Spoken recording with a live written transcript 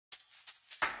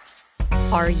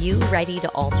Are you ready to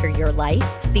alter your life?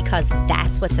 Because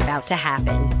that's what's about to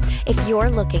happen. If you're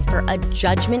looking for a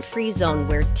judgment-free zone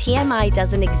where TMI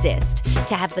doesn't exist,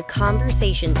 to have the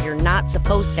conversations you're not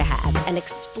supposed to have, and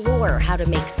explore how to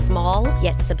make small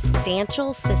yet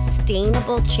substantial,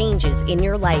 sustainable changes in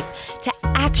your life to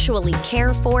actually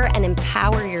care for and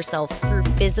empower yourself through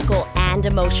physical and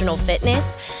emotional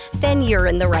fitness, then you're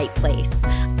in the right place.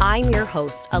 I'm your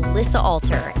host, Alyssa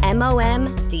Alter,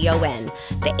 MOMDON,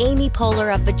 the Amy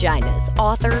Poehler of vaginas,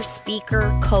 author,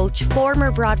 speaker, coach,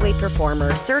 former Broadway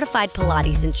performer, certified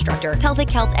Pilates instructor, pelvic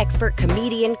health expert,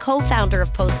 comedian, co-founder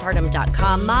of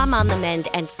postpartum.com, mom on the mend,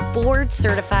 and board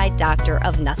certified doctor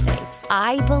of nothing.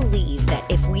 I believe that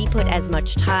if we put as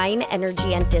much time,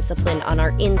 energy, and discipline on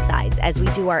our insides as we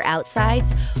do our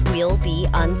outsides, we'll be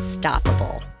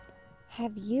unstoppable.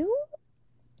 Have you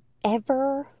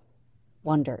ever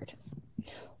wondered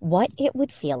what it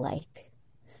would feel like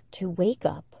to wake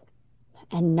up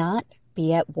and not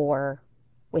be at war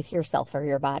with yourself or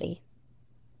your body?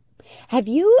 Have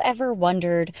you ever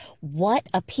wondered what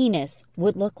a penis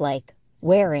would look like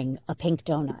wearing a pink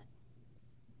donut?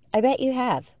 I bet you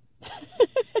have.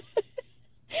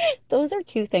 Those are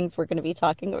two things we're going to be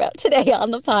talking about today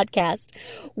on the podcast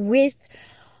with,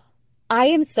 I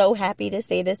am so happy to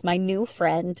say this, my new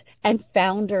friend and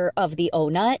founder of the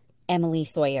OhNut, Emily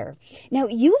Sauer. Now,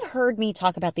 you've heard me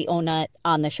talk about the OhNut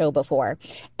on the show before,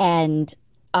 and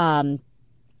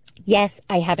yes,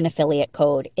 I have an affiliate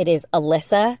code. It is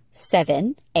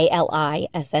Alyssa7,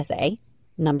 ALISSA,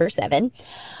 number 7.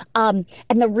 And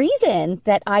the reason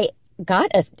that I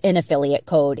got an affiliate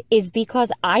code is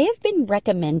because I have been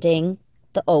recommending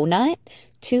the OhNut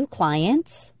to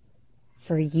clients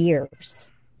for years,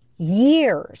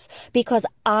 because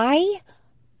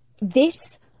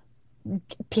this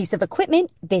piece of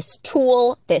equipment, this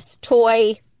tool, this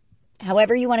toy,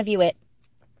 however you want to view it,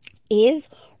 is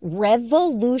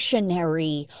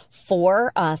revolutionary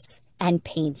for us and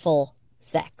painful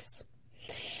sex.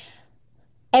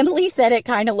 Emily said it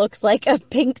kind of looks like a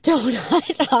pink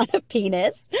donut on a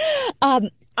penis.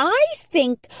 I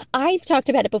think I've talked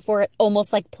about it before,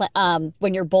 almost like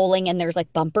when you're bowling and there's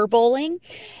like bumper bowling.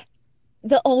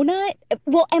 The OhNut,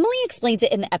 well, Emily explains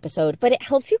it in the episode, but it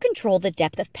helps you control the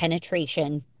depth of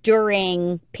penetration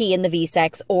during P in the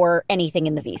V-sex or anything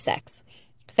in the V-sex,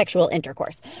 sexual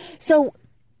intercourse. So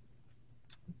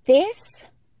this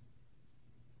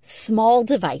small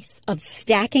device of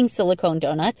stacking silicone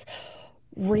donuts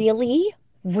really,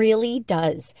 really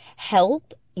does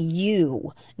help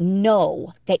you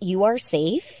know that you are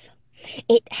safe.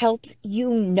 It helps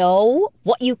you know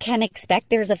what you can expect.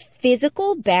 There's a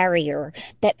physical barrier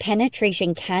that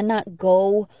penetration cannot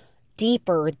go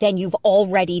deeper than you've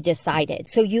already decided.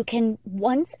 So you can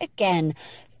once again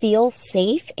feel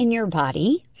safe in your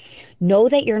body, know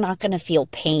that you're not going to feel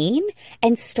pain,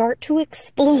 and start to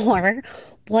explore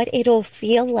what it'll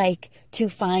feel like to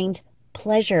find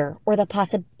pleasure or the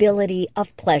possibility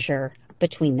of pleasure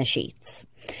between the sheets.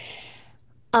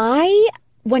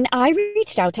 When I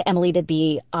reached out to Emily to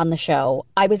be on the show,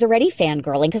 I was already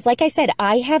fangirling because, like I said,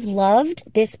 I have loved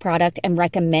this product and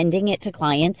recommending it to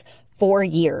clients for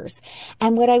years.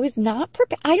 And what I was not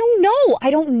prepared, I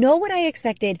don't know what I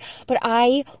expected, but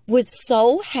I was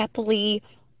so happily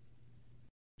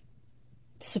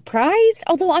surprised,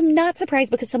 although I'm not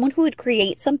surprised because someone who would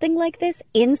create something like this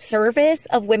in service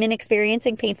of women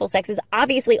experiencing painful sex is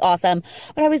obviously awesome,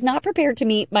 but I was not prepared to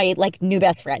meet my new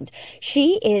best friend.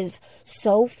 She is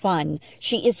so fun.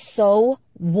 She is so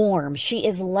warm. She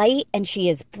is light and she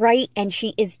is bright and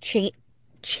she is changing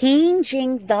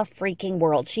the freaking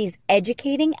world. She's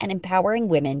educating and empowering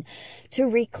women to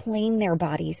reclaim their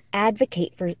bodies,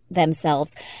 advocate for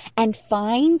themselves, and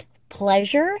find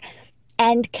pleasure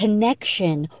and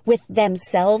connection with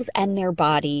themselves and their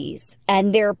bodies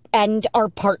and our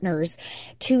partners,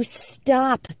 to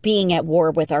stop being at war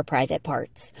with our private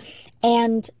parts.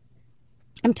 And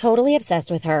I'm totally obsessed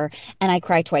with her, and I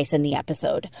cry twice in the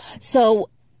episode.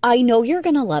 So I know you're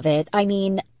going to love it. I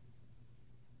mean,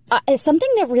 something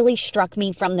that really struck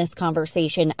me from this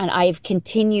conversation, and I've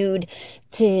continued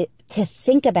to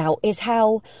think about, is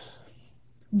how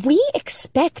we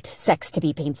expect sex to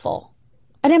be painful.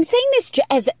 And I'm saying this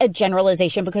as a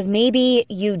generalization because maybe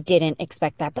you didn't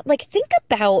expect that. But think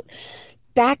about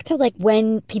back to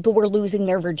when people were losing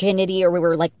their virginity, or we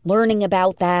were learning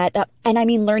about that. And I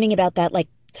mean, learning about that,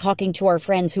 talking to our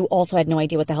friends who also had no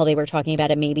idea what the hell they were talking about.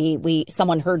 And maybe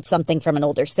someone heard something from an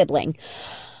older sibling.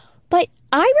 But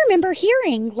I remember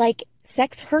hearing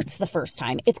sex hurts the first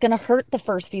time. It's going to hurt the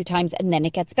first few times and then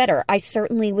it gets better. I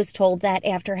certainly was told that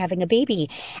after having a baby.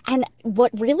 And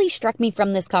what really struck me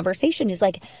from this conversation is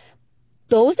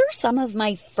those are some of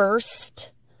my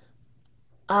first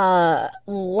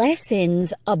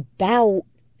lessons about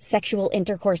sexual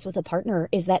intercourse with a partner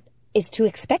is to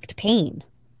expect pain.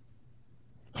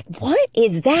 Like, what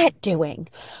is that doing?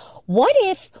 What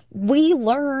if we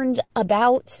learned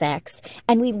about sex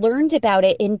and we learned about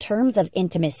it in terms of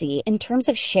intimacy, in terms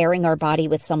of sharing our body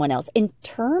with someone else, in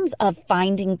terms of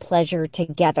finding pleasure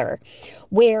together,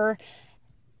 where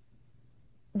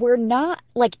we're not,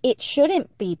 like, it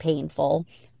shouldn't be painful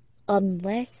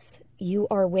unless you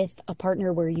are with a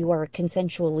partner where you are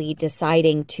consensually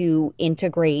deciding to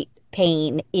integrate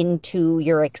pain into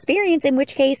your experience, in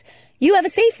which case you have a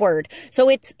safe word. So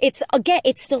it's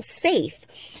still safe.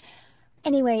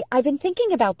 Anyway, I've been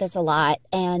thinking about this a lot,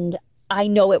 and I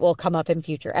know it will come up in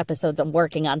future episodes. I'm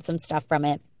working on some stuff from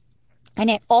it. And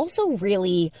it also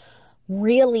really,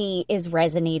 really is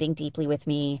resonating deeply with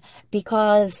me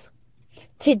because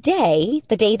today,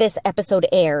 the day this episode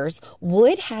airs,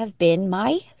 would have been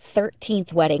my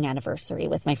 13th wedding anniversary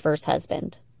with my first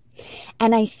husband.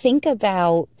 And I think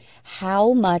about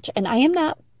how much, and I am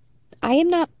not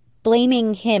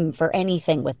blaming him for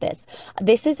anything with this.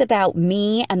 This is about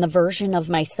me and the version of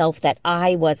myself that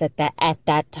I was at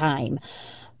that time,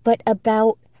 but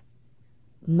about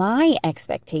my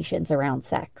expectations around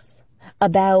sex,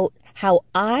 about how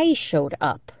I showed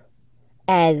up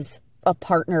as a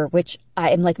partner, which I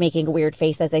am like making a weird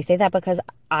face as I say that because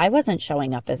I wasn't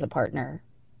showing up as a partner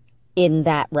in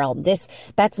that realm.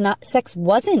 Sex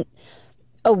wasn't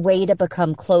a way to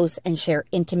become close and share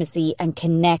intimacy and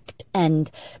connect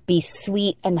and be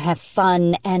sweet and have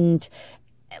fun and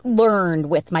learn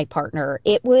with my partner.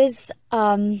 It was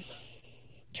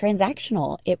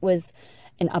transactional. It was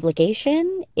an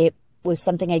obligation. It was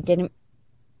something I didn't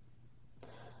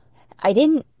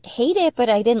hate it, but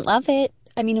I didn't love it.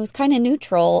 I mean, it was kind of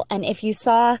neutral. And if you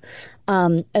saw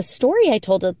a story I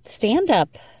told, a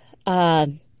stand-up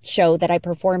show that I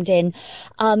performed in,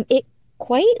 it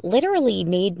quite literally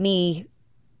made me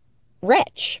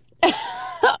rich.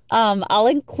 I'll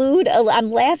include,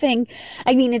 I'm laughing.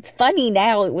 I mean, it's funny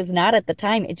now. It was not at the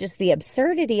time. It's just the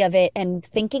absurdity of it. And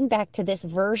thinking back to this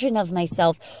version of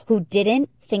myself who didn't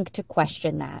think to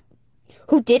question that,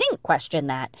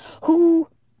 who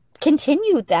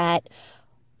continued that,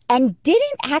 and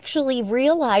didn't actually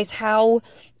realize how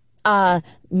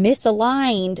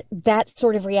misaligned that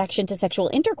sort of reaction to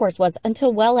sexual intercourse was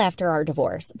until well after our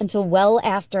divorce, until well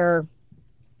after,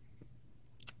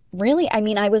 really, I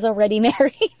mean, I was already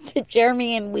married to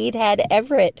Jeremy and we'd had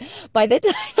Everett by the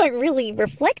time I really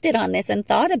reflected on this and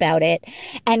thought about it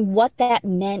and what that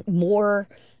meant more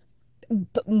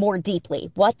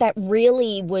deeply, what that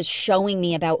really was showing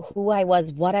me about who I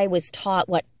was, what I was taught,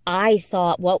 what I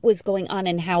thought, what was going on,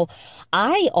 and how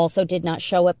I also did not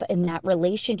show up in that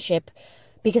relationship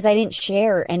because I didn't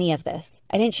share any of this.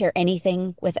 I didn't share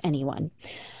anything with anyone.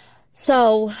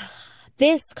 So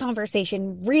this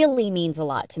conversation really means a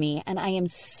lot to me, and I am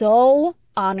so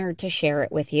honored to share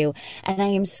it with you. And I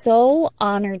am so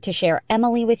honored to share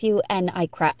Emily with you. And I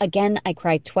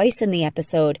cried twice in the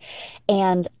episode,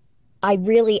 and I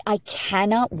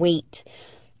cannot wait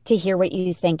to hear what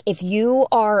you think. If you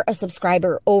are a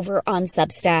subscriber over on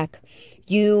Substack,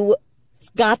 you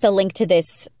got the link to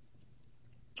this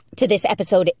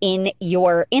episode in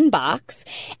your inbox.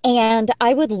 And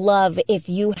I would love if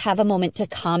you have a moment to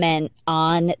comment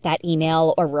on that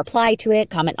email or reply to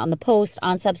it, comment on the post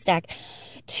on Substack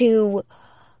to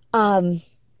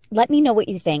let me know what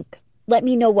you think. Let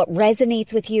me know what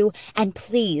resonates with you. And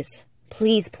please,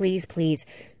 please, please, please,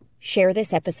 share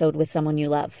this episode with someone you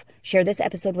love. Share this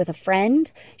episode with a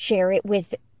friend. Share it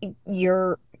with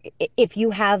if you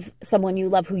have someone you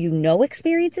love who you know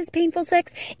experiences painful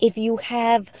sex. If you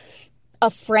have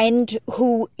a friend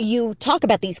who you talk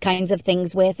about these kinds of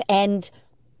things with and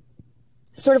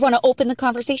sort of want to open the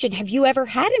conversation. Have you ever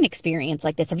had an experience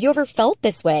like this? Have you ever felt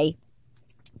this way?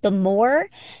 The more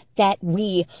that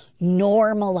we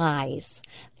normalize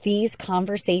these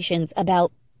conversations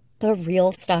about the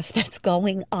real stuff that's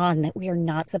going on that we are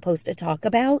not supposed to talk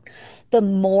about, the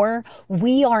more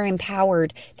we are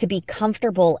empowered to be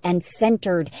comfortable and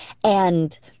centered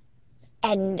and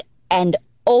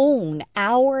own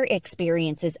our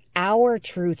experiences, our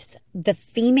truths, the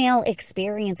female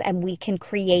experience, and we can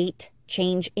create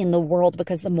change in the world,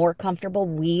 because the more comfortable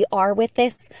we are with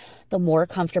this, the more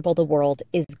comfortable the world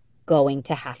is going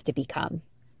to have to become.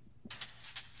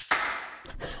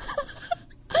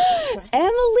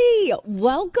 Emily,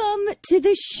 welcome to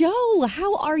the show.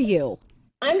 How are you?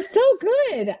 I'm so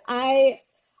good. I'm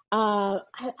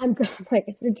like,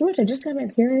 is it too much? I just got my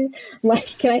period.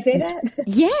 Like, can I say that?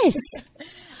 Yes.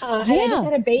 And I just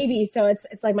had a baby, so it's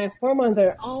like my hormones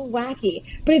are all wacky.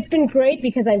 But it's been great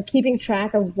because I'm keeping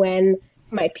track of when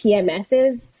my PMS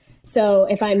is. So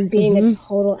if I'm being a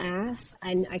total ass,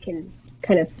 I can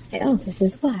kind of say, oh, this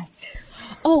is why.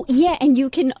 Oh, yeah. And you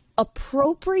can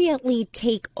appropriately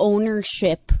take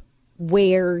ownership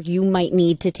where you might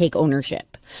need to take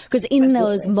ownership. Because in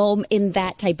those in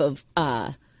that type of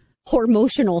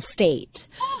hormotional state,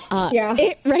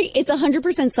 it's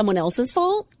 100% someone else's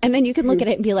fault. And then you can look at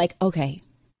it and be like, okay,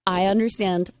 I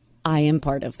understand. I am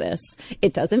part of this.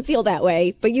 It doesn't feel that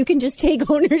way, but you can just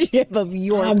take ownership of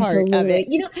your part of it.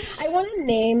 You know, I want to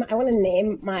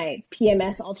name my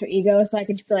PMS alter ego so I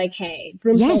could just be like, hey,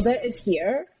 Broomhilda is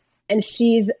here and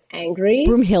she's angry.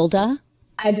 Broomhilda?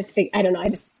 I don't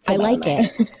know. I like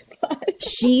it.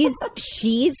 She's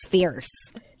fierce.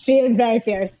 She is very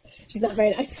fierce. She's not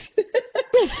very nice.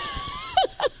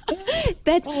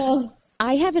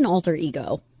 I have an alter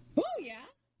ego. Oh yeah.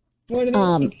 What do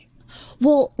they think?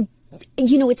 Well,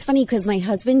 you know, it's funny because my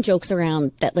husband jokes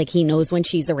around that like he knows when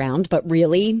she's around, but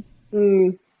really,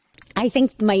 I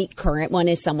think my current one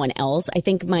is someone else. I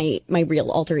think my real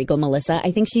alter ego, Melissa,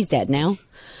 I think she's dead now.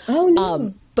 Oh,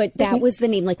 no. But that was the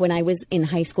name, like when I was in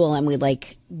high school and we'd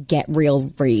like get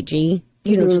real ragey,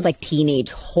 you know, just like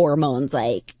teenage hormones,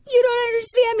 like, you don't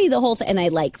understand me, the whole thing. And I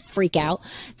like freak out.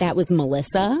 That was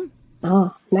Melissa.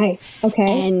 Oh, nice.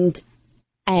 Okay.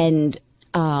 And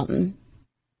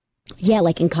yeah,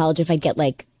 like in college, if I get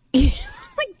like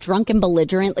like drunk and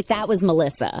belligerent, like that was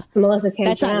Melissa. Melissa came.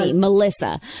 That's not me,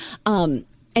 Melissa. And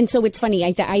so it's funny.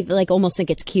 I like almost think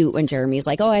it's cute when Jeremy's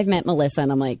like, "Oh, I've met Melissa,"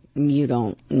 and I'm like, "You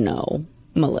don't know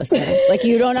Melissa. Like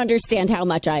you don't understand how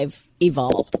much I've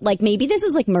evolved. Like maybe this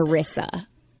is like Marissa."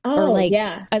 Or like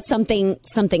something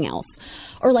else,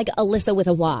 or like Alyssa with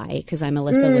a Y because I'm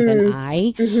Alyssa with an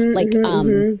I.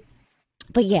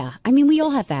 But yeah, I mean, we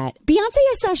all have that. Beyonce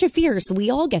is Sasha Fierce. We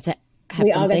all get to have we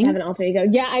something. all get to have an alter ego.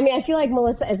 Yeah, I mean, I feel like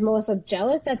Melissa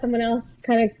jealous that someone else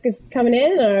kind of is coming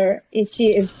in, or is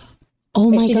she? Oh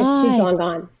my God, she's long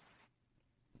gone.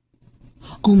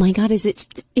 Oh my God, is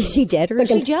she dead or is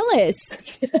she jealous?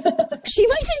 She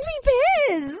might just be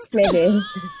pissed. Maybe.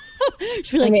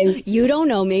 She'd be like, you don't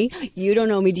know me. You don't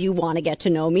know me. Do you want to get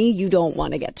to know me? You don't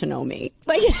want to get to know me.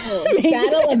 Like,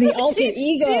 battle of the alter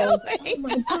ego. Oh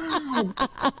my God.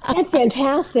 That's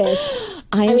fantastic.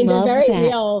 I mean, love they're very that.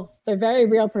 real. They're very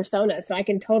real personas. So I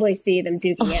can totally see them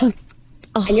duking out.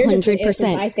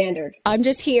 100%. Bystander. I'm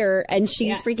just here and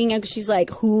she's freaking out. She's like,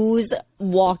 who's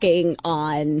walking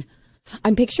on?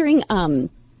 I'm picturing,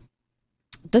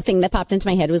 the thing that popped into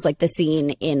my head was like the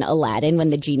scene in Aladdin when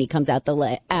the genie comes out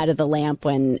out of the lamp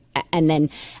and then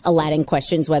Aladdin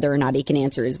questions whether or not he can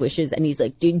answer his wishes. And he's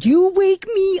like, did you wake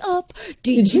me up?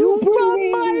 Did you rub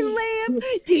my lamp?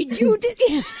 Did you?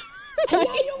 And now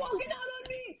you're walking out on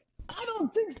me. I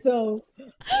don't think so.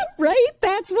 Right?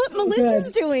 That's what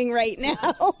Melissa's doing right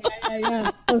now.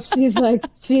 Yeah. Oh,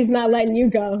 she's not letting you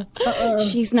go.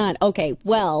 She's not. Okay.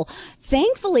 Well,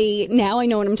 thankfully, now I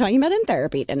know what I'm talking about in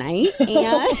therapy tonight.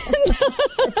 And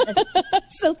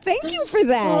so thank you for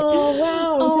that. Oh,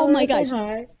 wow. Oh, my gosh.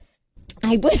 Hi.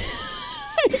 I will.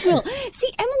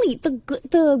 See, Emily,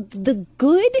 the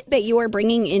good that you are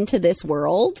bringing into this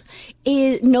world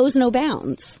knows no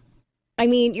bounds. I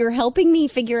mean, you're helping me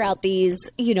figure out these,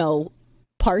 you know,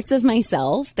 parts of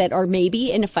myself that are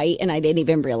maybe in a fight and I didn't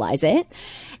even realize it.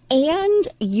 And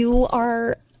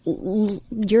you're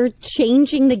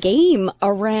changing the game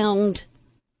around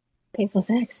painful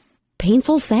sex.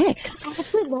 Painful sex. I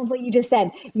actually love what you just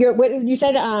said. What you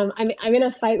said, I'm in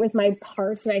a fight with my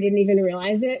parts and I didn't even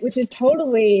realize it, which is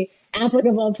totally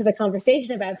applicable to the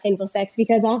conversation about painful sex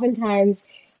because oftentimes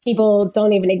people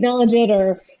don't even acknowledge it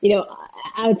or, you know,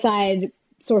 outside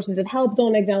sources of help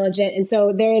don't acknowledge it. And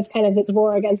so there is kind of this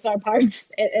war against our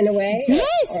parts in a way.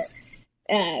 Yes.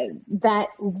 That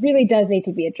really does need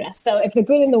to be addressed. So if the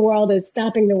good in the world is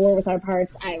stopping the war with our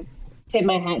parts, I tip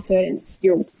my hat to it and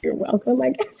you're welcome,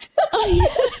 I guess.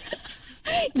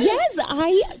 Yes,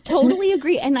 I totally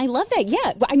agree. And I love that.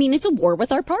 Yeah. I mean, it's a war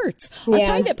with our parts, our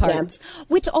private parts,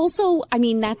 which also, I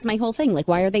mean, that's my whole thing. Like,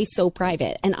 why are they so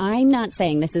private? And I'm not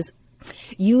saying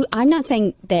I'm not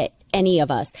saying that any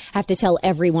of us have to tell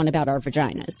everyone about our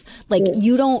vaginas. Like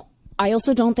I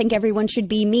also don't think everyone should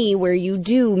be me where you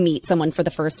do meet someone for the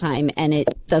first time and it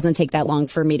doesn't take that long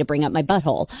for me to bring up my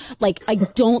butthole. Like, I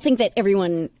don't think that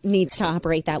everyone needs to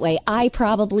operate that way. I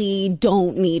probably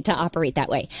don't need to operate that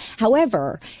way.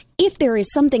 However, if there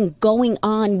is something going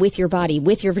on with your body,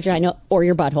 with your vagina or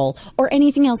your butthole or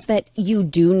anything else that you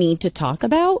do need to talk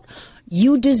about,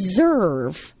 you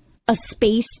deserve a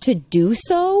space to do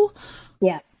so.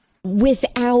 Yeah.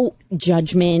 without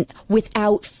judgment,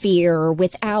 without fear,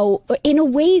 in a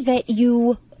way that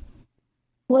you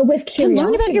with curiosity. Can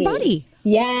learn about your body.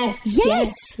 Yes.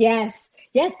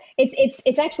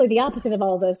 It's actually the opposite of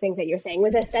all of those things that you're saying,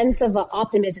 with a sense of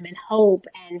optimism and hope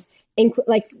and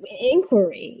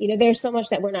inquiry. You know, there's so much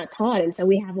that we're not taught, and so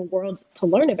we have a world to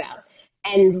learn about.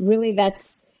 And really,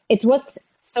 it's what's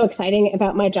so exciting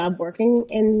about my job working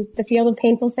in the field of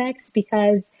painful sex,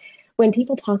 because when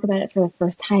people talk about it for the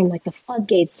first time, like the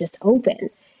floodgates just open.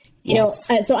 You know,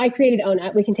 so I created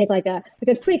OhNut. We can take like a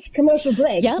quick commercial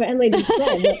break for Emily to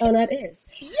describe what OhNut is.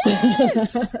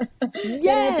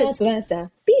 Yes. All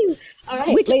right,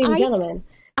 ladies and gentlemen.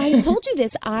 I told you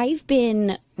this. I've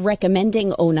been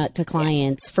recommending OhNut to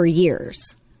clients for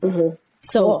years. Mm-hmm.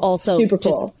 So cool. Also, super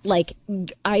cool.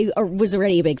 I was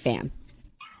already a big fan.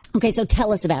 Okay, so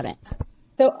tell us about it.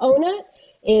 So OhNut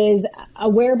is a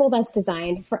wearable that's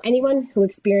designed for anyone who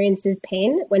experiences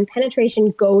pain when penetration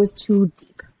goes too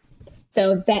deep.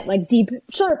 So that like deep,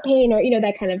 sharp pain, or, you know,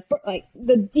 that kind of like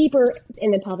the deeper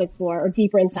in the pelvic floor or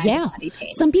deeper inside the body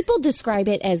pain. Some people describe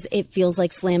it as it feels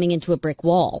like slamming into a brick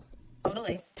wall.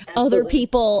 Totally. Absolutely. Other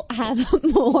people have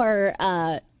more,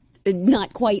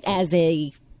 not quite as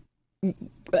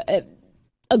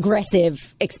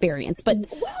aggressive experience, but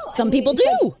some people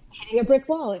do. Hitting a brick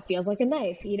wall, it feels like a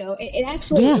knife. You know, it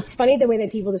actually, it's funny the way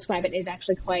that people describe it is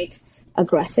actually quite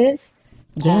aggressive.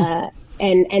 Yeah.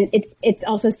 And it's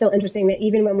also still interesting that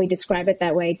even when we describe it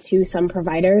that way to some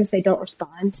providers, they don't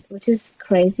respond, which is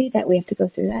crazy that we have to go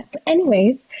through that. But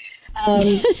anyways,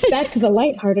 back to the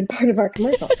lighthearted part of our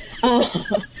commercial.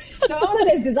 So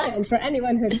OhNut is designed for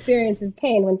anyone who experiences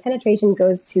pain when penetration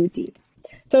goes too deep.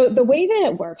 So the way that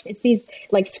it works, it's these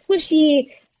like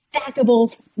squishy,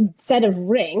 stackable set of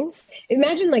rings.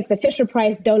 Imagine like the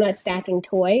Fisher-Price donut stacking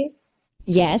toy.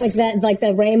 Yes. Like that, like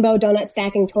the rainbow donut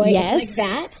stacking toy. Yes. It's like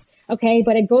that. Okay.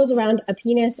 But it goes around a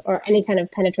penis or any kind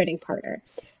of penetrating partner.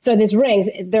 So these rings,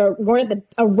 they're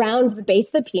around the base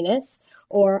of the penis,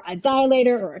 or a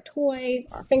dilator or a toy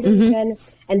or a finger even.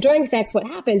 And during sex, what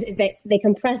happens is that they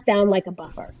compress down like a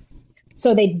buffer.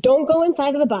 So they don't go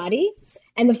inside of the body.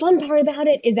 And the fun part about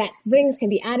it is that rings can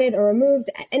be added or removed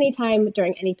at any time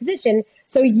during any position.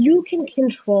 So you can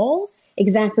control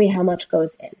exactly how much goes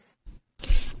in.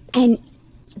 And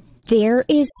there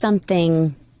is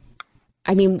something,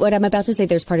 I mean, what I'm about to say,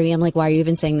 there's part of me, I'm like, why are you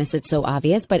even saying this? It's so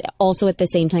obvious. But also at the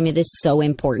same time, it is so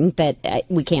important that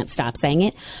we can't stop saying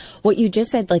it. What you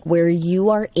just said, like where you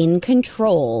are in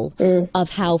control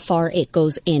of how far it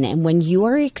goes in. And when you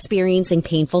are experiencing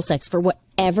painful sex for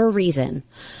whatever reason,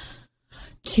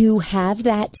 to have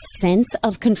that sense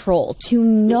of control, to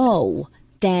know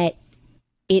that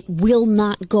it will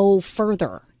not go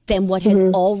further than what has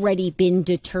already been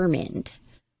determined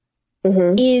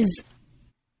is,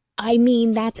 I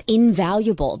mean, that's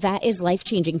invaluable. That is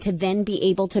life-changing, to then be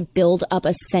able to build up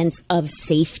a sense of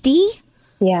safety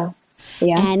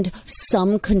and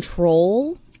some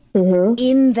control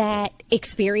in that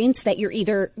experience that you're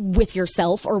either with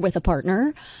yourself or with a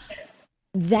partner.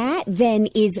 That then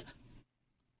is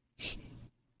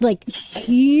like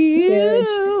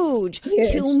huge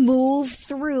to move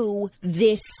through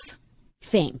this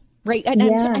thing. Right. And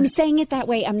I'm saying it that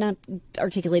way. I'm not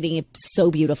articulating it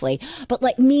so beautifully, but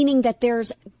like meaning that there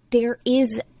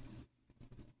is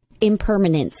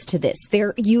impermanence to this.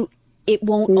 It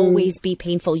won't always be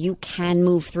painful. You can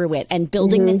move through it, and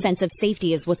building this sense of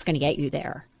safety is what's going to get you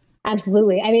there.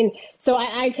 Absolutely. I mean, so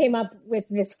I came up with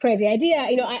this crazy idea.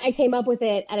 You know, I came up with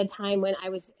it at a time when I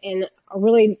was in a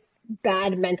really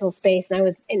bad mental space, and I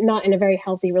was not in a very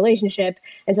healthy relationship.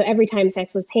 And so every time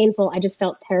sex was painful, I just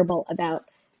felt terrible about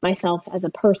myself as a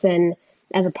person,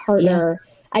 as a partner.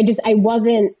 I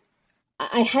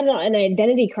had an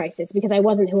identity crisis because I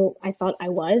wasn't who I thought I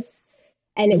was.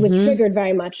 And it was triggered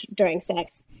very much during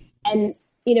sex. And,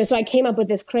 you know, so I came up with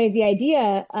this crazy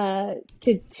idea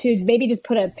to maybe just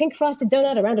put a pink frosted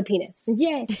donut around a penis.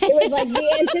 Yay. It was like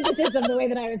the antithesis of the way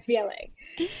that I was feeling.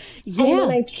 Yeah. And when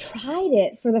I tried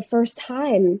it for the first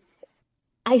time,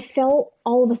 I felt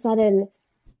all of a sudden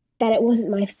that it wasn't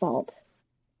my fault,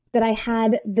 that I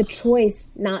had the choice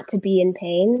not to be in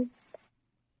pain,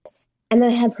 and that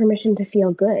I had permission to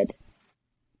feel good.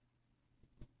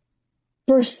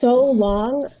 For so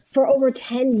long, for over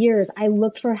 10 years, I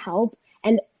looked for help,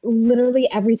 and literally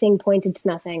everything pointed to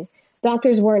nothing.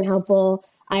 Doctors weren't helpful.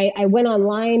 I went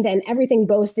online and everything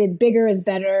boasted bigger is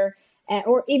better,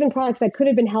 or even products that could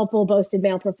have been helpful boasted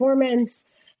male performance.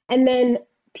 And then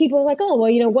people were like, oh, well,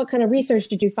 you know, what kind of research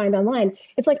did you find online?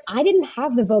 It's like, I didn't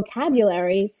have the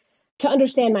vocabulary to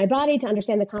understand my body, to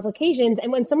understand the complications. And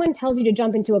when someone tells you to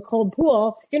jump into a cold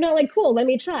pool, you're not like, cool, let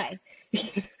me try.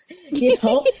 You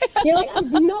know, you're like,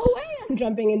 no way I'm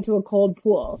jumping into a cold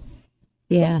pool.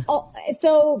 Yeah.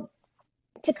 So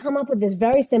to come up with this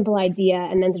very simple idea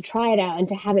and then to try it out and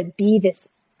to have it be this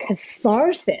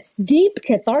catharsis, deep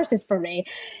catharsis for me,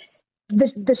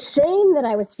 the shame that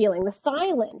I was feeling, the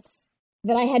silence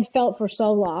that I had felt for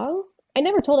so long, I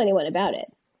never told anyone about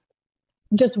it.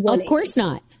 Just one. Of course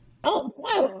not. Oh,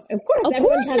 wow. Of course. Of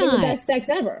Everyone's course having not. the best sex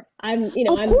ever. Of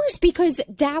course, because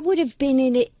that would have been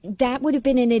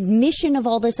an admission of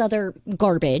all this other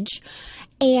garbage,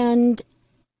 and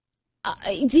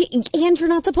you're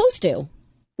not supposed to.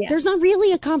 Yeah. There's not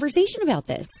really a conversation about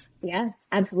this. Yeah,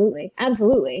 absolutely.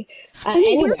 Absolutely. I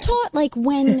mean, we're taught like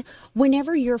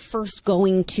whenever you're first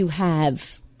going to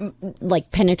have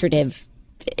like penetrative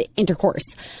intercourse,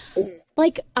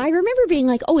 like I remember being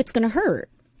like, oh, it's going to hurt.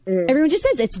 Everyone just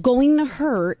says it's going to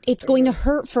hurt. It's going to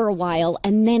hurt for a while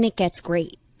and then it gets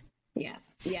great. Yeah.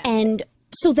 Yeah. And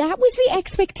so that was the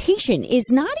expectation, is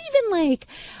not even like,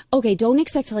 okay, don't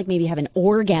expect to like maybe have an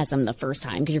orgasm the first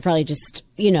time because you're probably just,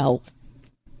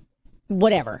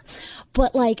 whatever.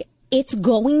 But like, it's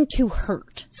going to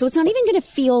hurt. So it's not even going to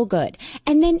feel good.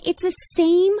 And then it's the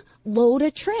same load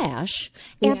of trash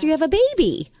after you have a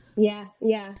baby. Yeah.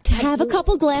 Yeah. To have a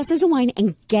couple glasses of wine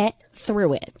and get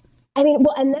through it. I mean,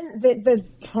 well, and then the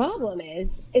problem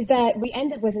is that we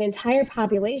end up with an entire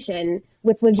population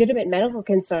with legitimate medical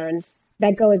concerns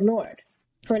that go ignored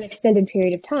for an extended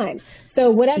period of time.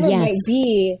 So whatever might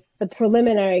be the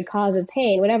preliminary cause of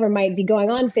pain, whatever might be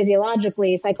going on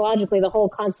physiologically, psychologically, the whole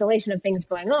constellation of things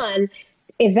going on,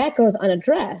 if that goes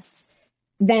unaddressed,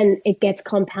 then it gets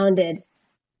compounded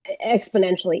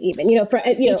exponentially even,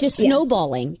 it's just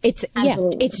snowballing. It's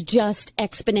it's just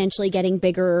exponentially getting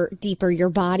bigger, deeper. Your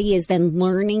body is then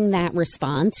learning that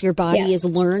response. Your body is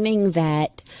learning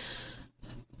that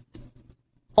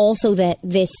also that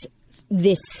this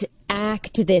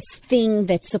act, this thing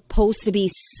that's supposed to be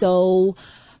so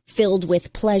filled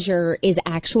with pleasure is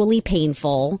actually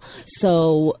painful.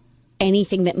 So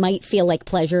anything that might feel like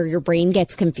pleasure, your brain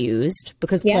gets confused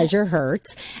because pleasure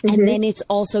hurts. And then it's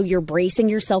also you're bracing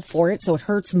yourself for it, so it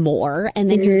hurts more. And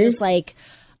then you're just like,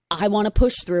 I want to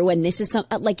push through. And this is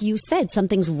like you said,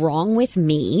 something's wrong with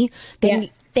me.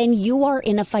 Then you are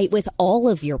in a fight with all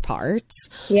of your parts.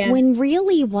 Yeah. When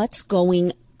really what's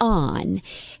going on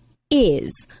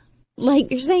is,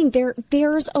 like you're saying,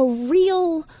 there's a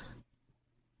real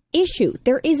issue.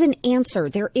 There is an answer.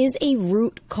 There is a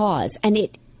root cause. And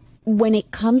when it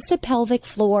comes to pelvic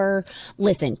floor,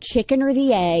 listen, chicken or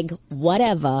the egg,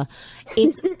 whatever,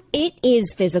 it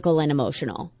is physical and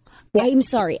emotional. Yeah. I'm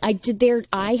sorry. I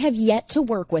have yet to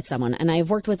work with someone, and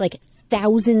I've worked with like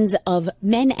thousands of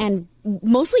men and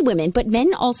mostly women, but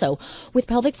men also with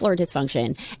pelvic floor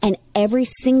dysfunction. And there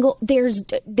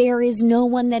is no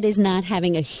one that is not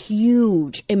having a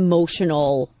huge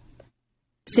emotional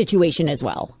situation as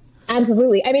well.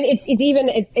 Absolutely. I mean,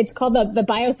 it's called the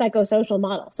biopsychosocial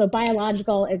model. So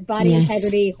biological is body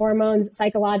integrity, hormones,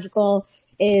 psychological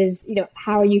is,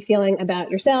 how are you feeling about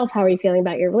yourself? How are you feeling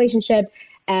about your relationship?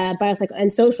 Biopsycho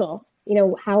and social,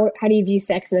 how do you view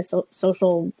sex in a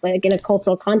social, like in a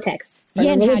cultural context?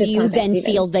 Yeah. And how do you then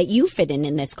feel that you fit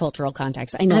in this cultural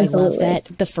context? I know. Absolutely. I love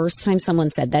that. The first time someone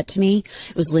said that to me,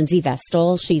 it was Lindsay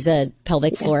Vestal. She's a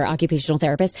pelvic floor occupational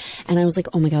therapist. And I was like,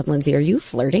 oh my God, Lindsay, are you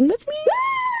flirting with me?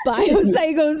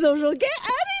 Biopsychosocial, get out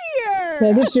of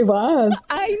here. Maybe she was.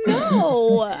 I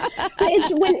know.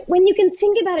 It's when you can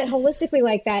think about it holistically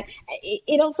like that,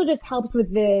 it also just helps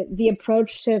with the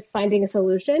approach to finding a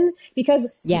solution, because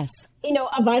a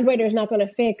vibrator is not going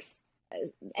to fix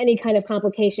any kind of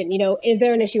complication. Is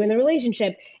there an issue in the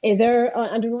relationship? Is there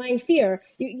underlying fear?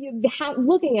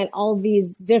 Looking at all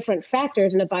these different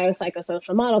factors in a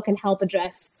biopsychosocial model can help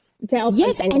address. To help a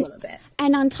little bit.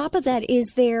 And on top of that,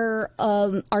 is there,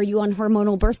 are you on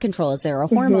hormonal birth control? Is there a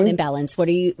hormone imbalance?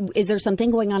 Is there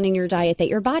something going on in your diet that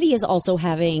your body is also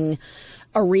having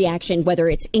a reaction, whether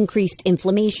it's increased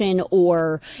inflammation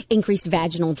or increased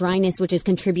vaginal dryness, which is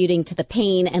contributing to the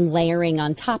pain and layering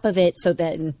on top of it so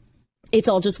that it's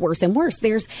all just worse and worse.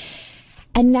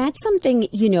 And that's something,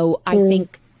 I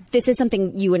think this is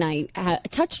something you and I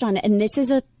touched on, and this is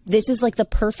like the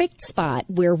perfect spot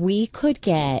where we could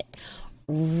get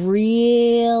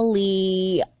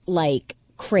really like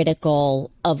critical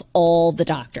of all the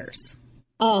doctors.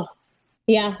 Oh,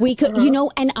 yeah. We could,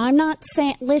 and I'm not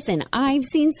saying, listen, I've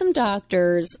seen some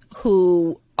doctors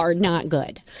who are not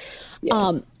good.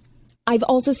 Yeah. I've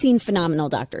also seen phenomenal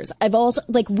doctors.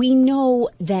 We know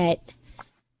that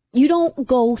you don't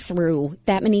go through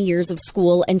that many years of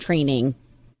school and training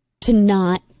to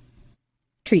not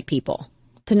treat people,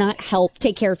 to not help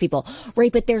take care of people,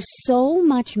 right? But there's so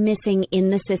much missing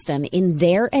in the system, in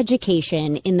their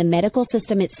education, in the medical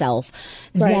system itself,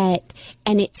 that,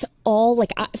 and it's all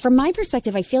like, from my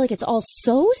perspective, I feel like it's all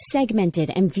so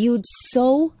segmented and viewed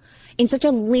so in such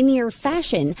a linear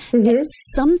fashion that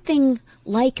something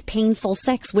like painful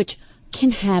sex, which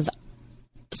can have,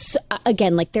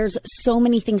 again, like there's so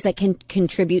many things that can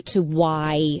contribute to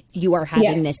why you are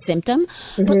having this symptom.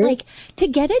 But like to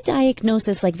get a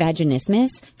diagnosis like vaginismus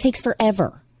takes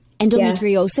forever.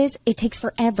 Endometriosis, it takes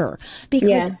forever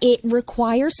because it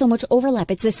requires so much overlap.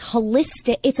 It's a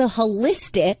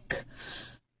holistic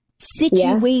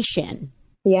situation.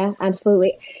 Yeah,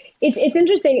 absolutely. It's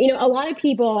interesting. You know, a lot of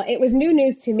people, it was new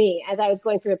news to me as I was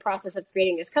going through the process of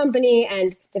creating this company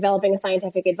and developing a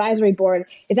scientific advisory board,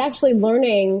 is actually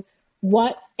learning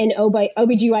what an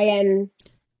OBGYN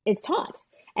is taught.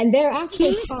 And they're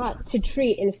actually taught to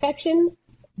treat infection,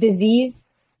 disease,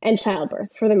 and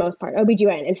childbirth for the most part.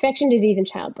 OBGYN, infection, disease, and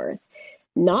childbirth.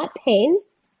 Not pain,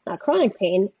 not chronic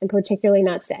pain, and particularly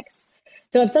not sex.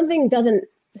 So if something doesn't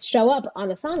show up on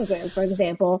a sonogram, for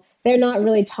example, they're not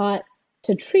really taught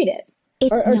to treat it.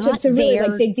 It's not to really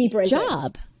their dig deeper into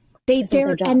job. It.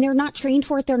 And they're not trained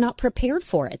for it. They're not prepared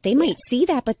for it. They might see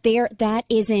that, but that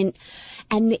isn't.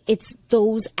 And it's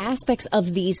those aspects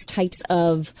of these types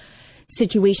of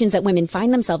situations that women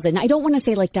find themselves in. I don't want to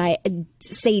say like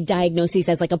say diagnoses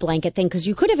as like a blanket thing, because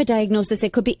you could have a diagnosis.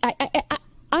 It could be. I'm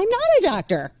not a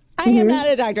doctor. I am not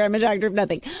a doctor. I'm a doctor of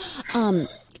nothing.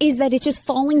 Is that it's just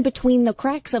falling between the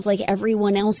cracks of like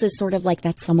everyone else is sort of like,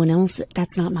 that's someone else.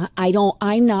 That's not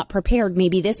I'm not prepared.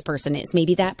 Maybe this person is,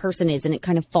 maybe that person is. And it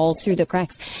kind of falls through the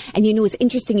cracks. And you know, it's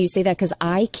interesting you say that because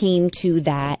I came to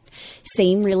that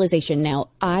same realization. Now,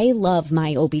 I love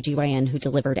my OBGYN who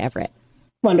delivered Everett.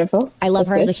 Wonderful. I love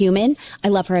her as a human. I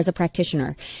love her as a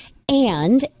practitioner.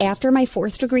 And after my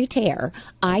 4th degree tear,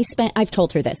 I've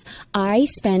told her this, I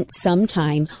spent some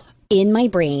time in my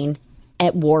brain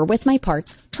at war with my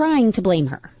parts, trying to blame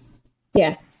her.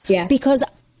 Yeah. Yeah. Because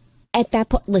at that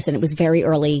point, listen, it was very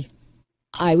early.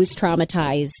 I was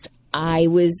traumatized.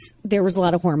 There was a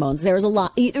lot of hormones. There was a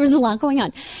lot going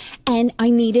on, and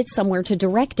I needed somewhere to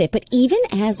direct it. But even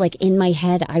as like in my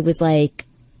head, I was like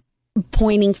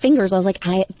pointing fingers. I was like,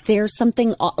 there's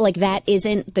something like that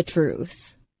isn't the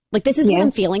truth. Like, this is what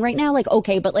I'm feeling right now. Like,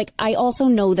 okay, but like, I also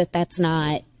know that that's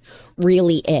not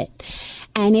really it.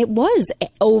 And it was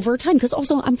over time, because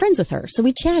also I'm friends with her. So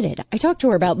we chatted. I talked to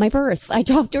her about my birth. I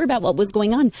talked to her about what was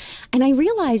going on. And I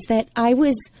realized that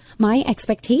my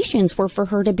expectations were for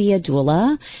her to be a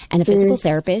doula and a physical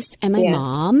therapist and my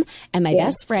mom and my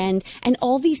best friend and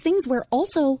all these things, where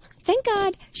also, thank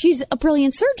God, she's a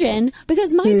brilliant surgeon,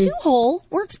 because my 2-hole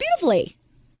works beautifully.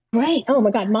 Right. Oh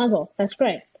my God, mazel. That's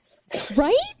great.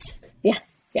 Right? Yeah.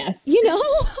 Yes. You know,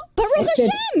 Baruch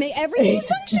Hashem, everything's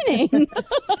functioning.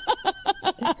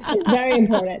 Very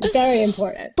important. Very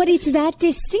important. But it's that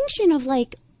distinction of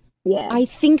like, I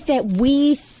think that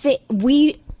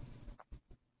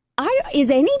is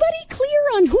anybody clear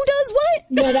on who does what?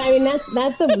 No, I mean,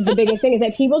 that's the biggest thing, is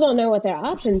that people don't know what their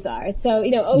options are. So,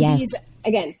 you know, OBs,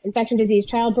 again, infection, disease,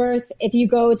 childbirth. If you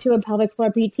go to a pelvic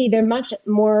floor PT, they're much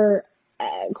more,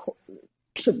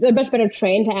 they're much better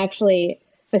trained to actually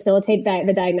facilitate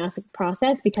the diagnostic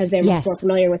process, because they're much more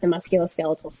familiar with the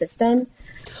musculoskeletal system.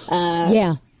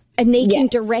 And they can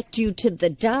direct you to the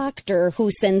doctor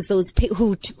who sends those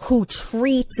who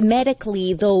treats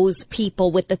medically those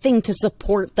people with the thing to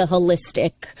support the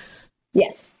holistic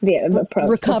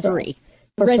recovery,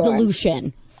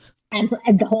 resolution, and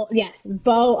the whole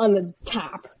bow on the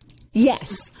top.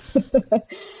 Yes.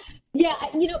 Yeah,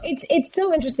 you know, it's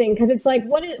so interesting, because it's like,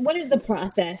 what is the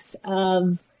process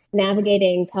of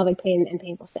navigating pelvic pain and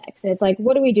painful sex? And it's like,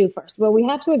 what do we do first? Well, we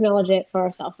have to acknowledge it for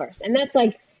ourselves first. And that's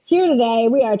like, here today,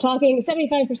 we are talking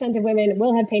 75% of women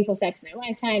will have painful sex in their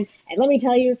lifetime. And let me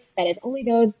tell you, that is only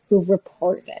those who've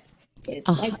reported it. It is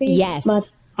likely much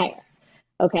higher.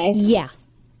 Okay? Yeah.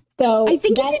 So I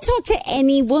think if you talk to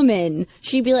any woman,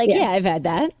 she'd be like, yeah, I've had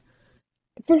that.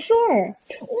 For sure.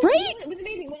 Right? It was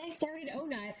amazing. When I started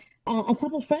OhNut, a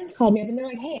couple of friends called me up and they're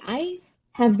like, hey, I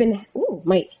have been,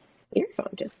 my earphone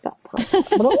just got popped.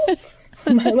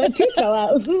 my tooth fell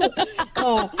out.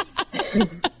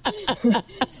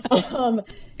 A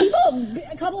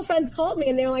couple of friends called me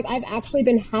and they were like, I've actually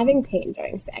been having pain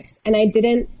during sex and I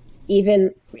didn't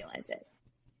even realize it.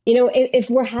 You know, if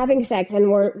we're having sex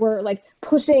and we're like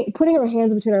putting our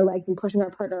hands between our legs and pushing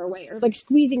our partner away, or like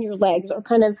squeezing your legs, or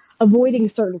kind of avoiding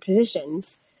certain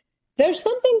positions, there's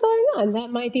something going on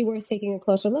that might be worth taking a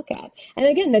closer look at. And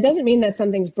again, that doesn't mean that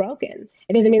something's broken.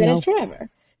 It doesn't mean that it's forever,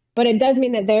 but it does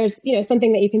mean that there's, you know,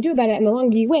 something that you can do about it. And the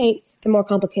longer you wait, the more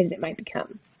complicated it might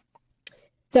become.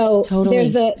 So Totally.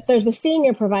 there's the seeing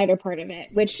your provider part of it,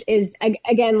 which is,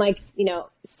 again, like,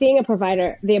 seeing a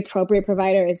provider, the appropriate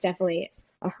provider, is definitely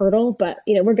a hurdle, but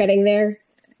we're getting there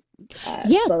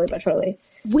slowly but surely.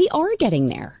 We are getting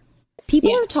there.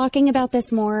 People are talking about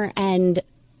this more, and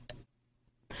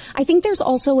I think there's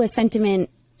also a sentiment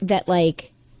that,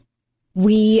 like,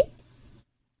 I'm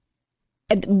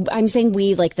saying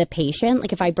we, like the patient,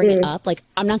 like if I bring it up, like,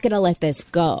 I'm not going to let this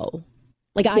go.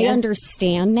 Like, I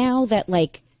understand now that,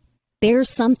 like, there's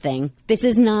something. This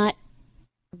is not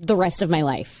the rest of my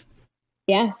life.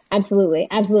 Yeah, absolutely.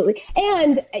 Absolutely.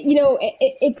 And,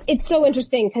 it's so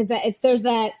interesting because there's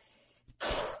that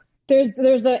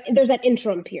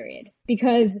interim period,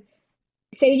 because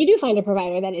say you do find a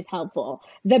provider that is helpful,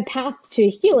 the path to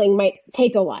healing might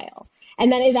take a while.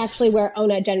 And that is actually where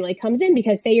OhNut generally comes in,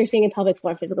 because say you're seeing a pelvic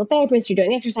floor physical therapist, you're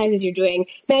doing exercises, you're doing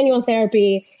manual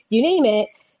therapy, you name it,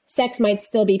 sex might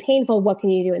still be painful. What can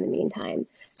you do in the meantime?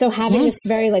 So having this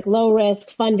very, like, low risk,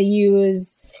 fun to use,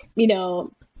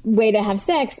 way to have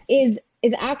sex is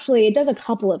actually, it does a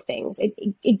couple of things.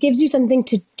 It gives you something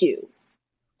to do,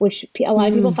 which a lot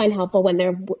of people find helpful when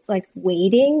they're, like,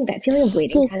 waiting, that feeling of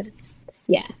waiting kind of.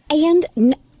 Yeah.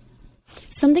 And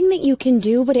something that you can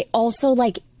do, but it also,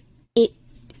 like, it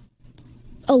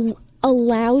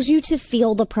allows you to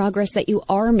feel the progress that you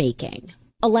are making.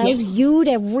 Allows you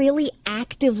to really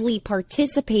actively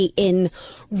participate in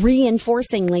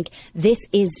reinforcing, like, this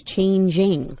is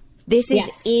changing. This is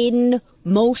in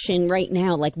motion right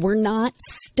now. Like, we're not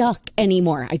stuck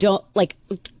anymore. I don't, like,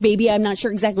 maybe I'm not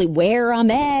sure exactly where I'm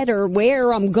at or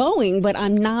where I'm going, but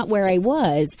I'm not where I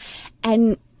was.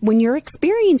 And when you're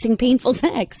experiencing painful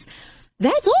sex,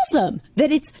 that's awesome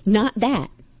that it's not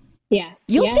that. Yeah.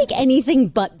 You'll take anything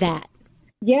but that.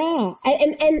 Yeah.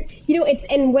 And it's,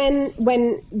 and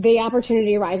when the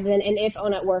opportunity arises, and if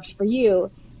OhNut works for you,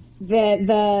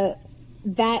 that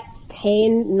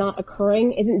pain not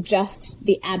occurring isn't just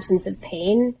the absence of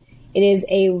pain. It is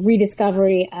a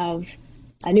rediscovery of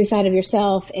a new side of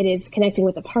yourself. It is connecting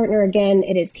with a partner again.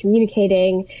 It is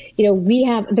communicating. We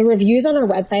have the reviews on our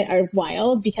website are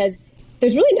wild, because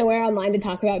there's really nowhere online to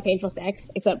talk about painful sex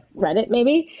except Reddit,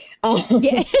 maybe.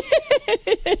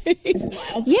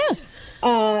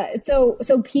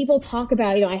 So people talk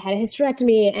about, I had a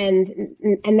hysterectomy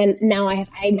and then now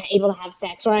I'm able to have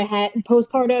sex, or I had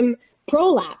postpartum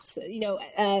prolapse,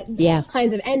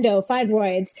 kinds of endo,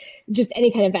 fibroids, just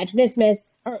any kind of vaginismus,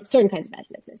 or certain kinds of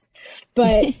vaginismus.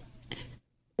 But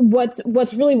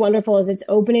what's really wonderful is it's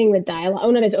opening the dialogue.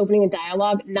 OhNut is opening a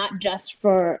dialogue, not just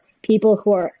for people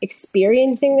who are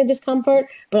experiencing the discomfort,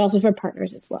 but also for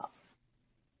partners as well.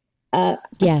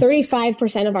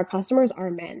 35% of our customers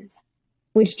are men,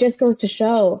 which just goes to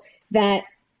show that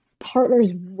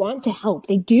partners want to help.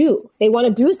 They do. They want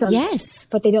to do something,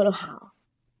 but they don't know how.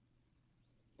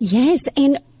 Yes.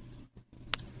 And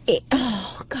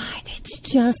God, it's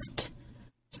just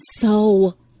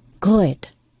so good.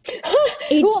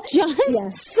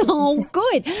 It's so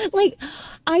good. Like,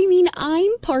 I mean,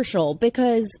 I'm partial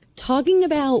because talking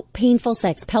about painful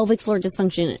sex, pelvic floor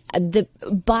dysfunction, the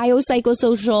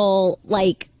biopsychosocial,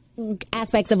 like,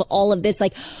 aspects of all of this,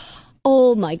 like,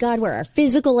 oh my God, where our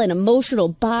physical and emotional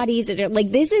bodies are,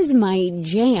 like, this is my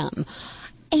jam.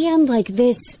 And like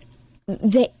this,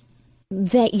 that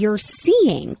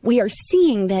we are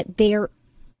seeing that there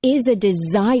is a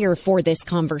desire for this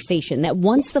conversation, that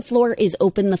once the floor is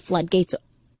open, the floodgates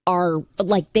are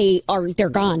like, they're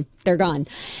gone.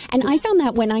 And I found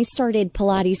that when I started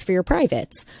Pilates for Your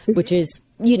Privates, which is,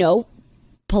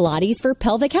 Pilates for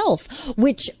pelvic health,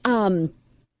 which,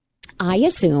 I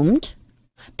assumed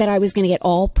that I was going to get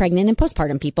all pregnant and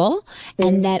postpartum people,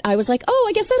 and that I was like, oh,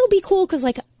 I guess that'll be cool, because,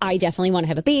 like, I definitely want to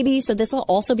have a baby, so this will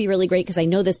also be really great because I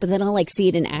know this, but then I'll, like, see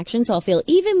it in action, so I'll feel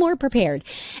even more prepared.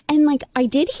 And, like, I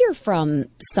did hear from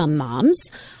some moms,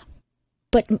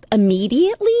 but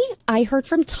immediately I heard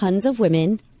from tons of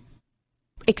women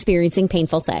experiencing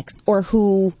painful sex, or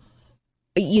who,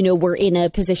 were in a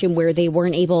position where they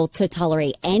weren't able to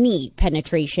tolerate any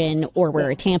penetration or wear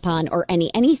a tampon or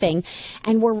anything.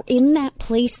 And we're in that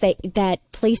place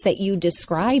that you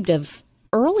described of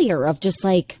earlier, of just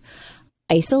like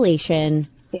isolation,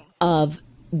 of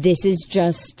this is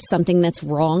just something that's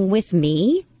wrong with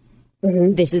me.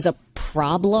 Mm-hmm. This is a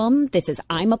problem.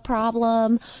 I'm a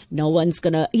problem. No one's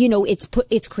gonna,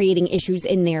 it's creating issues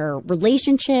in their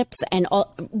relationships and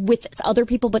with other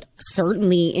people, but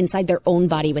certainly inside their own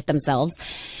body with themselves.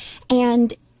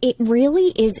 And it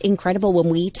really is incredible when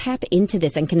we tap into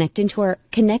this and connect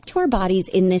to our bodies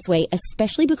in this way,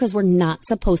 especially because we're not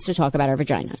supposed to talk about our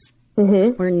vaginas.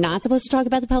 We're not supposed to talk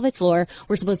about the pelvic floor.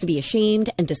 We're supposed to be ashamed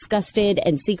and disgusted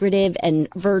and secretive and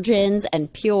virgins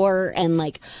and pure. And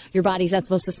like your body's not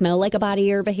supposed to smell like a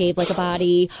body or behave like a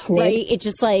body, right? It's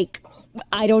just like,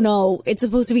 I don't know. It's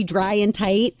supposed to be dry and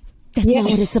tight. That's not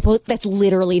what it's supposed. That's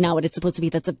literally not what it's supposed to be.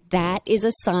 That is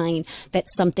a sign that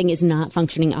something is not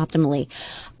functioning optimally.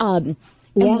 And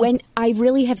when I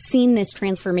really have seen this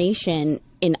transformation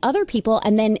in other people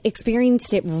and then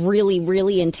experienced it really,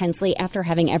 really intensely after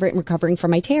having Everett and recovering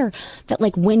from my tear, that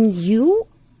like when you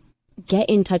get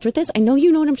in touch with this, I know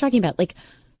you know what I'm talking about. Like,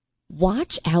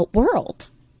 watch out, world.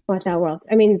 Watch out, world.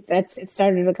 I mean, it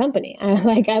started a company.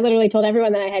 I literally told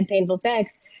everyone that I had painful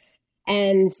sex,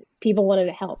 and people wanted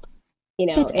to help. You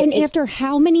know, after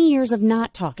how many years of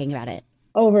not talking about it?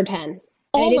 Over 10.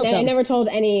 I never told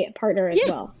any partner as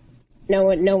well. No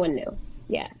one knew.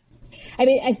 Yeah. I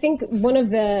mean, I think one of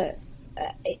the,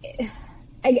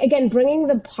 again, bringing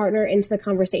the partner into the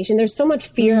conversation, there's so much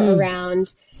fear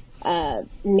around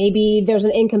maybe there's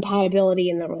an incompatibility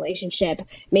in the relationship.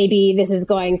 Maybe this is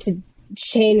going to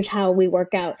change how we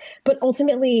work out. But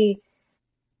ultimately,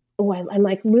 I'm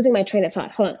like losing my train of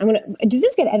thought. Hold on. Does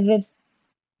this get edited?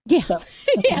 Yeah. No.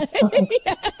 Okay.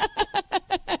 Yeah.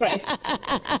 Right.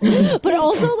 But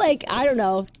also, like, I don't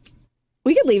know.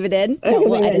 We could leave it in. No,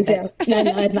 we'll edit this. No,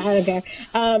 it's not okay.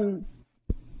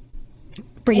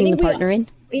 Bringing the partner in?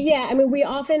 Yeah, I mean, we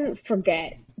often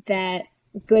forget that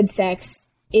good sex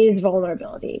is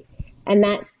vulnerability, and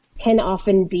that can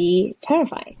often be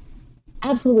terrifying,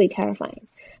 absolutely terrifying.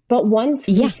 But once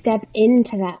we step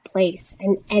into that place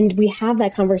and we have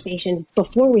that conversation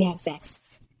before we have sex,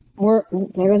 there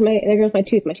goes my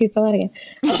tooth. My tooth fell out again.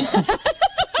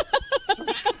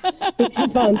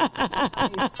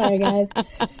 Sorry, guys.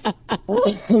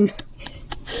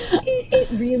 It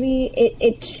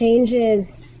really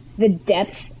changes the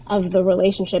depth of the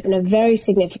relationship in a very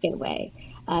significant way.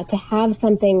 To have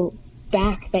something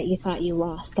back that you thought you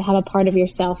lost, to have a part of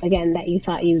yourself again that you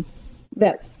thought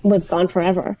that was gone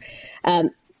forever,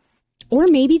 or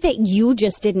maybe that you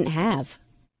just didn't have.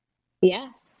 Yeah,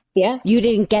 you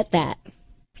didn't get that.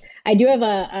 I do have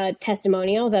a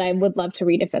testimonial that I would love to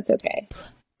read if that's okay.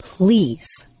 Please.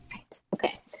 Right.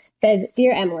 Okay. It says,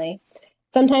 "Dear Emily,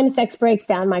 sometimes sex breaks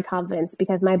down my confidence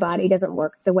because my body doesn't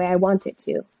work the way I want it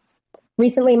to.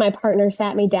 Recently, my partner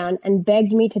sat me down and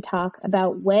begged me to talk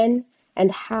about when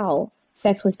and how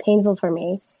sex was painful for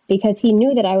me because he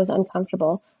knew that I was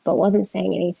uncomfortable but wasn't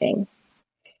saying anything.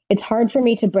 It's hard for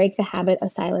me to break the habit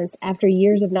of silence after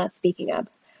years of not speaking up,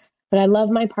 but I love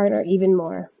my partner even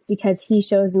more because he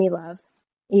shows me love,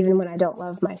 even when I don't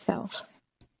love myself."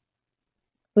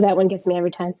 Well, that one gets me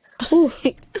every time.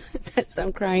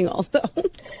 I'm crying also.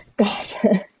 Gosh.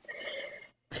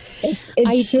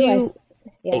 I do.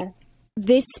 Yeah.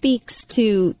 This speaks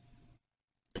to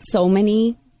so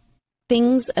many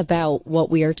things about what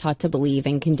we are taught to believe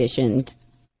and conditioned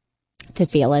to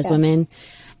feel as women.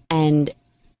 And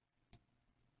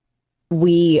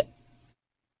we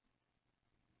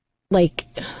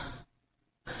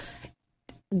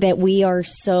that we are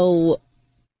so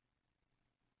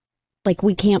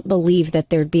we can't believe that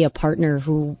there'd be a partner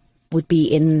who would be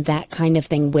in that kind of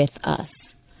thing with us.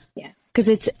 Yeah.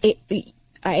 Because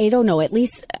I don't know, at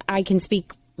least I can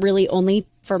speak really only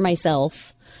for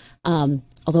myself.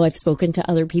 Although I've spoken to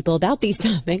other people about these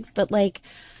topics, but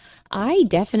I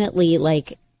definitely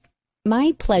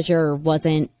my pleasure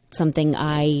wasn't something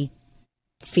I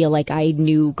feel like I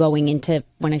knew going into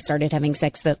when I started having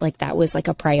sex that that was a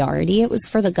priority. It was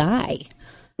for the guy.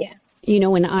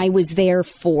 And I was there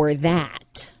for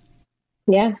that.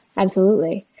 Yeah,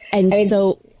 absolutely. And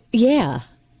the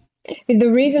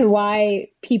reason why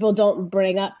people don't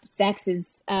bring up sex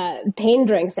is pain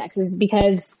during sex is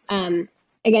because,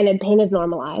 again, pain is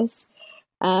normalized.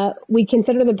 We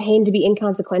consider the pain to be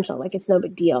inconsequential, like it's no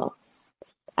big deal.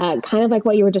 Kind of like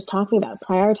what you were just talking about,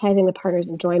 prioritizing the partner's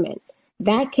enjoyment.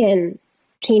 That can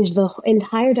change the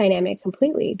entire dynamic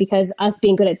completely because us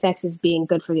being good at sex is being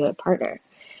good for the other partner.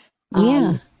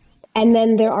 And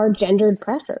then there are gendered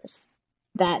pressures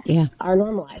that are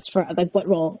normalized for what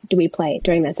role do we play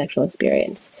during that sexual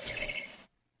experience.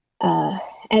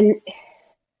 And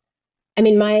I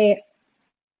mean,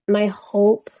 my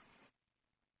hope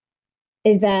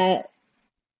is that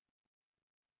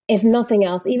if nothing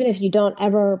else, even if you don't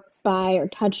ever buy or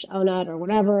touch OhNut or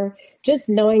whatever, just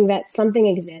knowing that something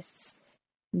exists,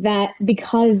 that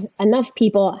because enough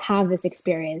people have this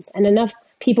experience and enough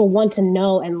people want to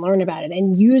know and learn about it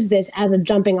and use this as a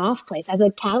jumping off place, as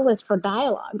a catalyst for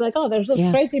dialogue. There's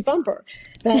this crazy bumper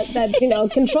that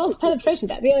controls penetration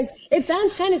depth. It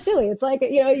sounds kind of silly. It's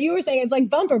you were saying it's like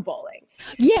bumper bowling.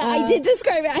 Yeah, I did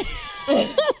describe it.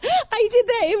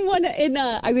 did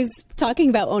that I was talking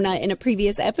about OhNut in a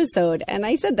previous episode, and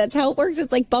I said that's how it works.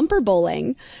 It's like bumper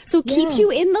bowling. So it keeps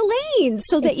you in the lane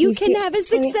so that you can have a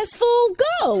successful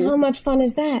go. How much fun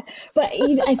is that? But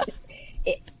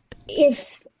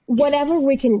if whatever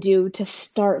we can do to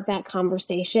start that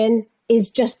conversation is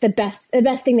just the best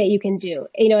thing that you can do.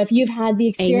 If you've had the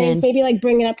experience, maybe like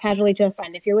bring it up casually to a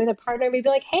friend. If you're with a partner, maybe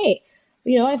like, hey,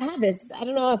 I've had this. I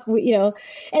don't know if we,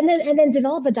 and then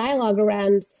develop a dialogue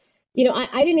around,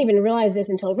 I didn't even realize this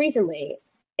until recently.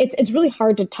 It's really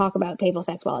hard to talk about painful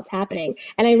sex while it's happening.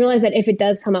 And I realized that if it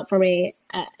does come up for me,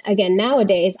 again,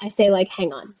 nowadays, I say like,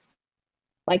 hang on.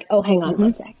 Like, oh, hang on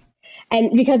one sec.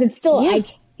 And because it's still,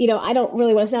 I don't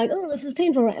really want to say like, oh, this is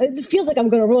painful. It feels like I'm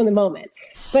going to ruin the moment.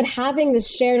 But having this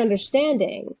shared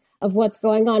understanding of what's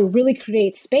going on really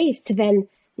creates space to then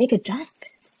make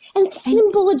adjustments. And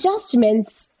simple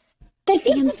adjustments that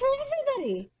fit for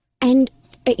everybody. And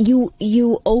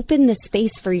you open the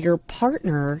space for your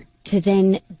partner to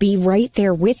then be right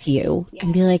there with you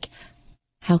and be like,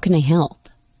 how can I help?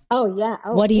 Oh, yeah.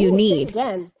 Oh, what do you need?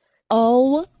 Again.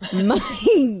 Oh,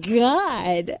 my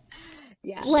God.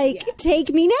 Yeah.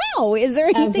 Take me now. Is there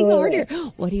anything Absolutely.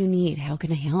 harder? What do you need? How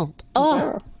can I help?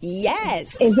 Oh,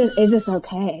 yes. Is this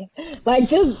okay? Like,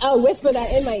 just whisper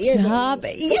that in my ear. Stop.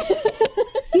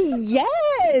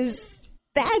 Yes.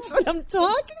 That's what I'm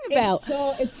talking about.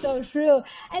 It's so true.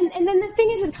 And then the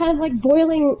thing is, it's kind of like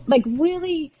boiling, like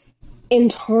really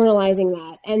internalizing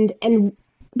that. And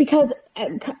because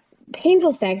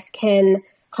painful sex can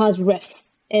cause rifts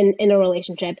in a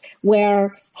relationship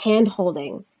where hand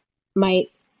holding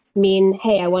might mean,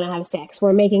 hey, I want to have sex.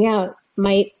 Where making out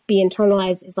might be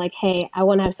internalized as like, hey, I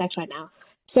want to have sex right now.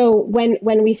 So when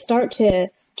we start to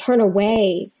turn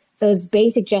away those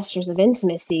basic gestures of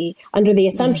intimacy under the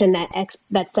assumption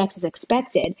that sex is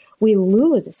expected, we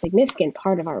lose a significant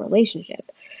part of our relationship.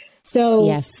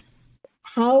 So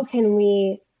how can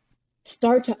we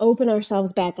start to open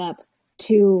ourselves back up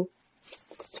to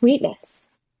sweetness?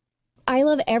 I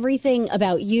love everything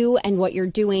about you and what you're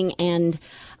doing, and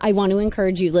I want to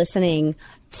encourage you listening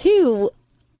to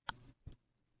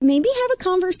maybe have a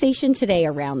conversation today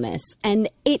around this. And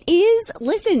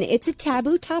it's a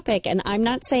taboo topic, and I'm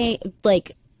not saying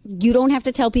like you don't have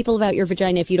to tell people about your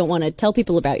vagina if you don't want to tell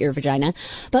people about your vagina,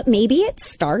 but maybe it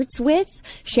starts with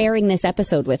sharing this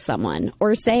episode with someone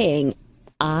or saying,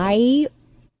 I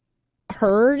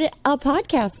heard a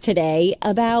podcast today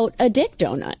about a dick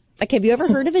donut. Like, have you ever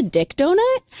heard of a dick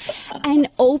donut? And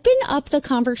open up the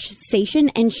conversation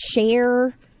and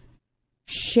share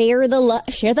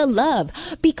the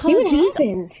love, because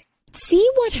see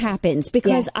what happens,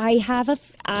 because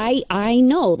I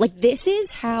know, like, this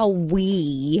is how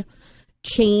we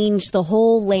change the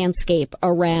whole landscape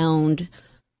around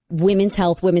women's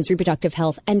health, women's reproductive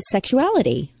health, and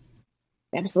sexuality.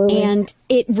 Absolutely. And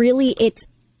it really, it's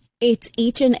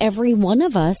each and every one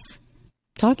of us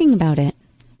talking about it.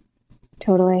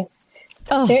 Totally.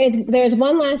 Oh. There's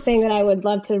one last thing that I would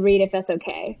love to read, if that's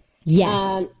okay.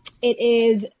 Yes. It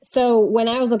is. So when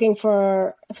I was looking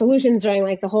for solutions during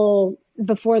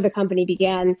before the company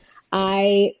began,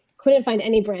 I couldn't find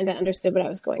any brand that understood what I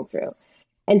was going through.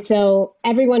 And so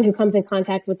everyone who comes in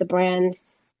contact with the brand,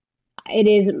 it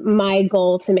is my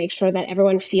goal to make sure that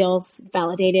everyone feels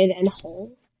validated and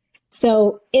whole.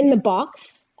 So in the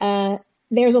box,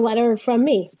 there's a letter from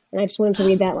me, and I just wanted to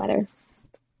read that letter.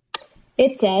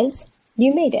 It says,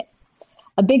 "You made it.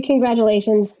 A big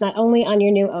congratulations, not only on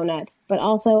your new OhNut, but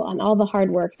also on all the hard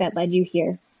work that led you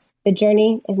here. The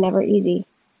journey is never easy.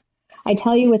 I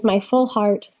tell you with my full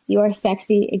heart, you are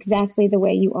sexy exactly the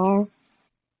way you are.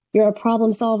 You're a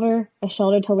problem solver, a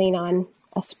shoulder to lean on,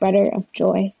 a spreader of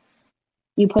joy.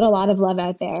 You put a lot of love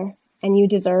out there, and you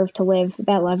deserve to live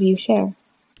that love you share.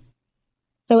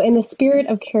 So in the spirit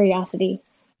of curiosity,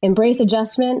 embrace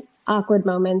adjustment, awkward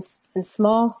moments, and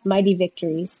small, mighty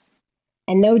victories.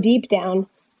 And know deep down,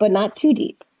 but not too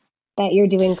deep, that you're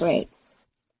doing great.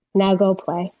 Now go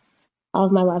play. All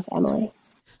of my love, Emily."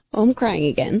 Oh, I'm crying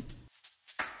again.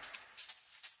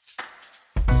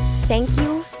 Thank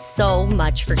you so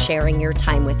much for sharing your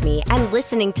time with me and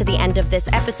listening to the end of this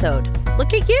episode.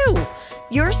 Look at you.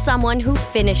 You're someone who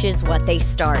finishes what they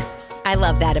start. I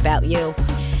love that about you.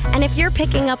 And if you're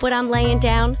picking up what I'm laying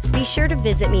down, be sure to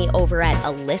visit me over at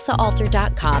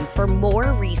alissaalter.com for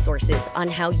more resources on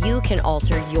how you can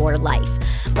alter your life,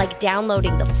 like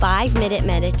downloading the 5-minute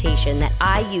meditation that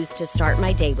I use to start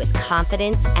my day with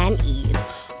confidence and ease,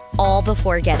 all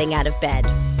before getting out of bed.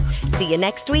 See you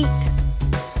next week.